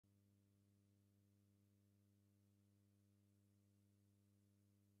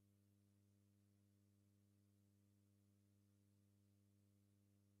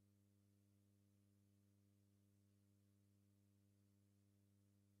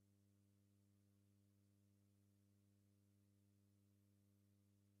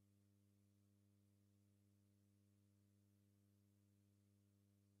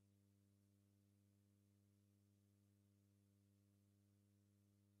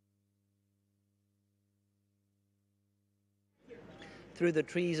through the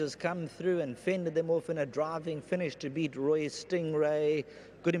trees has come through and fended them off in a driving finish to beat Roy Stingray.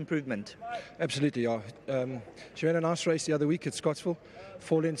 Good improvement. Absolutely, yeah. She ran a nice race the other week at Scottsville.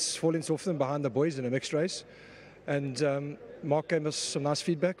 4 lengths off them behind the boys in a mixed race. And Mark gave us some nice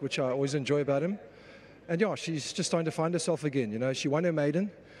feedback, which I always enjoy about him. And yeah, she's just starting to find herself again. You know, she won her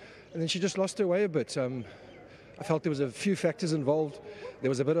maiden, and then she just lost her way a bit. I felt there was a few factors involved. There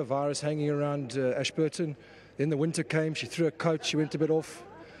was a bit of virus hanging around Ashburton. Then the winter came, she threw a coat, she went a bit off.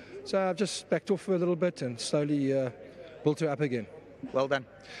 So I've just backed off for a little bit and slowly built her up again. Well done.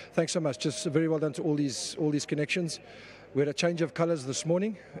 Thanks so much. Just very well done to all these connections. We had a change of colours this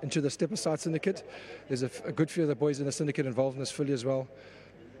morning into the Step-Aside Syndicate. There's a good few of the boys in the syndicate involved in this filly as well.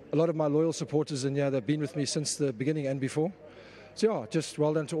 A lot of my loyal supporters in here, they've been with me since the beginning and before. So yeah, just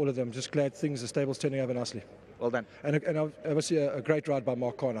well done to all of them. Just glad the stable's turning over nicely. Well done. And obviously a great ride by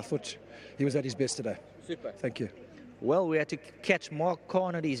Mark Kahn. I thought he was at his best today. Super. Thank you. Well, we had to catch Mark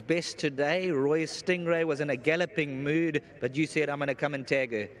Kahn at his best today. Roy Stingray was in a galloping mood, but you said I'm going to come and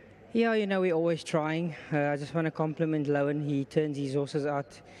tag her. Yeah, you know, we're always trying. I just want to compliment Lowen. He turns his horses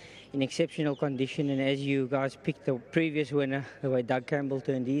out in exceptional condition, and as you guys picked the previous winner, the way Doug Campbell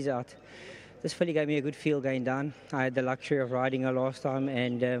turned his out, this filly gave me a good feel going down. I had the luxury of riding her last time,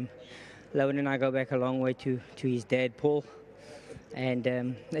 and Lowen and I go back a long way to his dad, Paul. And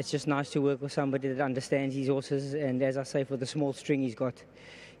it's just nice to work with somebody that understands his horses, and as I say, for the small string he's got,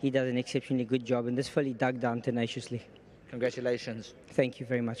 he does an exceptionally good job, and this filly dug down tenaciously. Congratulations. Thank you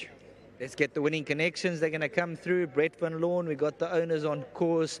very much. Let's get the winning connections. They're going to come through. Brett Van Loon, we got the owners on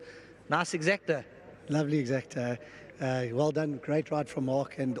course. Nice exacta. Lovely exacta. Well done, great ride from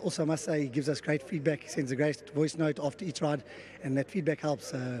Mark, and also I must say he gives us great feedback. He sends a great voice note after each ride, and that feedback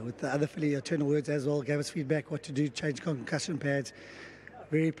helps. With the other filly, Eternal Words as well, gave us feedback what to do, change concussion pads.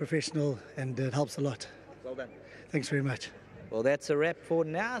 Very professional, and it helps a lot. Well done. Thanks very much. Well, that's a wrap for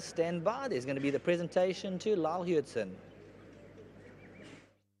now. Stand by. There's going to be the presentation to Lyle Hewitson.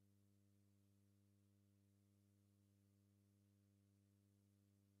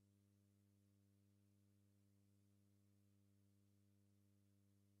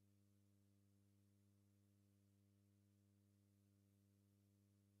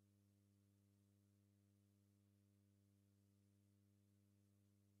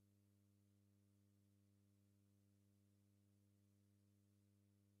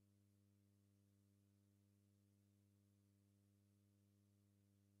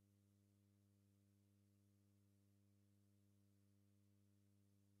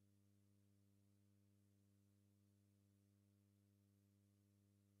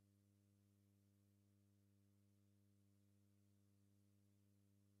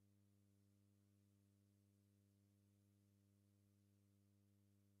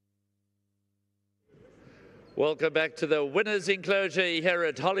 Welcome back to the winners' enclosure here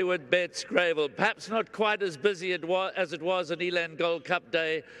at Hollywood Bets Greyville. Perhaps not quite as busy as it was on Eland Gold Cup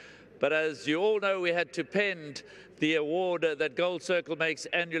Day, but as you all know, we had to pend the award that Gold Circle makes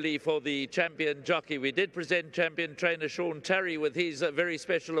annually for the champion jockey. We did present champion trainer Sean Terry with his very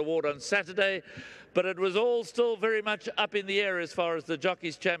special award on Saturday, but it was all still very much up in the air as far as the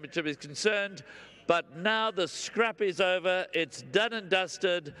Jockeys' Championship is concerned. But now the scrap is over, it's done and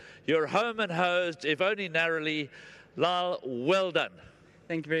dusted, you're home and hosed, if only narrowly. Lyle, well done.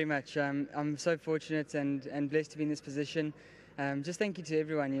 Thank you very much. I'm so fortunate and blessed to be in this position. Just thank you to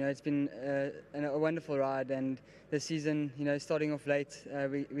everyone. You know, it's been a wonderful ride, and this season, you know, starting off late,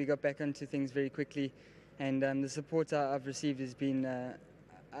 we got back onto things very quickly, and the support I've received has been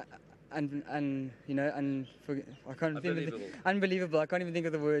unbelievable. I can't even think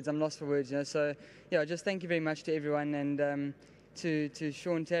of the words. I'm lost for words. You know, so yeah, just thank you very much to everyone, and to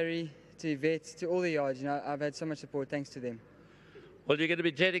Sean Terry, to Yvette, to all the yards. You know, I've had so much support. Thanks to them. Well, you're going to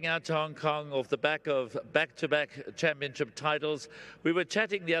be jetting out to Hong Kong off the back of back-to-back championship titles. We were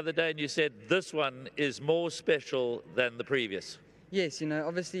chatting the other day, and you said this one is more special than the previous. Yes, you know,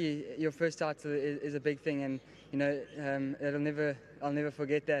 obviously your first title is a big thing, and you know, I'll never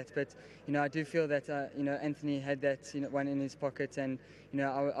forget that. But you know, I do feel that you know, Anthony had that, you know, one in his pocket, and you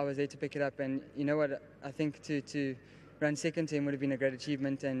know, I was there to pick it up. And you know what, I think to run second to him would have been a great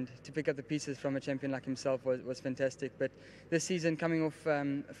achievement, and to pick up the pieces from a champion like himself was fantastic. But this season, coming off a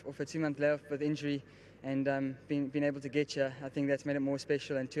 2-month layoff with injury, and being able to get here, I think that's made it more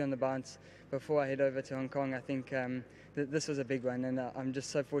special. And 2 on the bounce before I head over to Hong Kong, I think this was a big one, and I'm just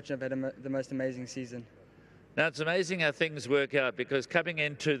so fortunate I've had the most amazing season. Now, it's amazing how things work out, because coming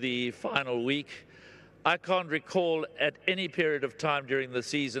into the final week, I can't recall at any period of time during the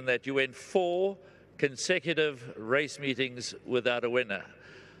season that you went 4 consecutive race meetings without a winner.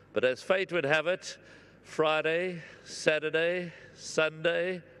 But as fate would have it, Friday, Saturday,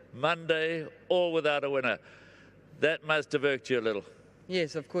 Sunday, Monday, all without a winner. That must have irked you a little.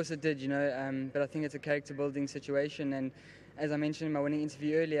 Yes, of course it did, you know, but I think it's a character-building situation, and as I mentioned in my winning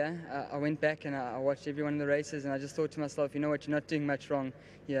interview earlier, I went back and I watched every one of the races, and I just thought to myself, you know what, you're not doing much wrong.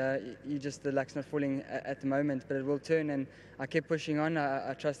 Yeah, the luck's not falling at the moment, but it will turn, and I kept pushing on.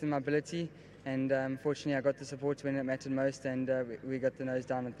 I trusted my ability, and fortunately I got the support when it mattered most, and we got the nose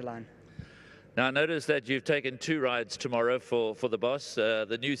down at the line. Now, I noticed that you've taken 2 rides tomorrow for the boss.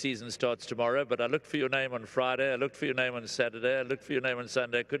 The new season starts tomorrow, but I looked for your name on Friday, I looked for your name on Saturday, I looked for your name on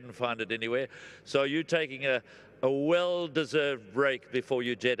Sunday, couldn't find it anywhere. So are you taking a well-deserved break before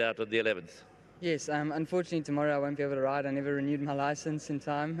you jet out on the 11th? Yes, unfortunately tomorrow I won't be able to ride. I never renewed my license in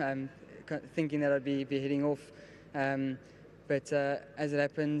time, thinking that I'd be heading off. But as it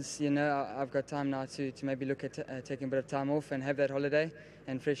happens, you know, I've got time now to maybe look at taking a bit of time off and have that holiday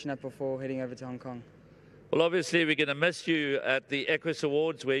and freshen up before heading over to Hong Kong. Well, obviously, we're going to miss you at the Equus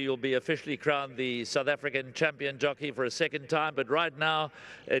Awards, where you'll be officially crowned the South African champion jockey for a second time. But right now,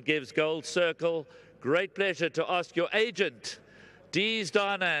 it gives Gold Circle great pleasure to ask your agent, Dees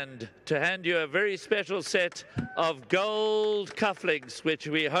Darnand, to hand you a very special set of gold cufflinks, which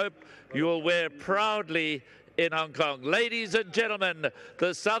we hope you will wear proudly in Hong Kong. Ladies and gentlemen,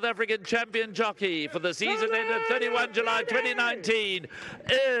 the South African champion jockey for the season ended 31 July 2019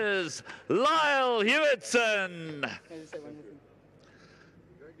 is Lyle Hewitson.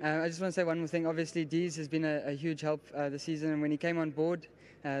 I just want to say one more thing. Obviously, Dees has been a huge help this season, and when he came on board,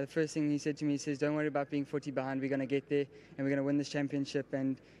 the first thing he said to me, he says, don't worry about being 40 behind, we're going to get there and we're going to win this championship,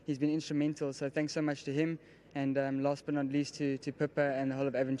 and he's been instrumental, so thanks so much to him, and last but not least to Pippa and the whole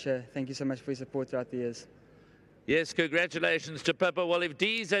of Avonshire. Thank you so much for your support throughout the years. Yes, congratulations to Pippa. Well, if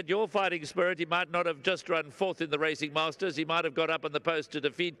Dees had your fighting spirit, he might not have just run 4th in the Racing Masters. He might have got up on the post to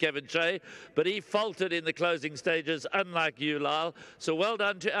defeat Kevin Shea, but he faltered in the closing stages, unlike you, Lyle. So well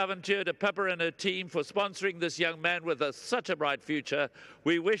done to Avonshire, to Pippa and her team for sponsoring this young man with such a bright future.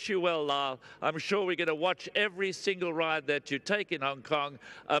 We wish you well, Lyle. I'm sure we're going to watch every single ride that you take in Hong Kong,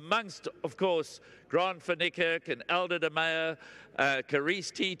 amongst, of course, Grant van Niekerk and Elder de Meyer,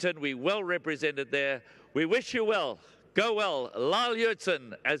 Carice Teeton. We well represented there. We wish you well. Go well, Lyle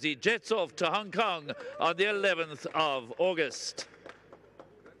Hewitson, as he jets off to Hong Kong on the 11th of August.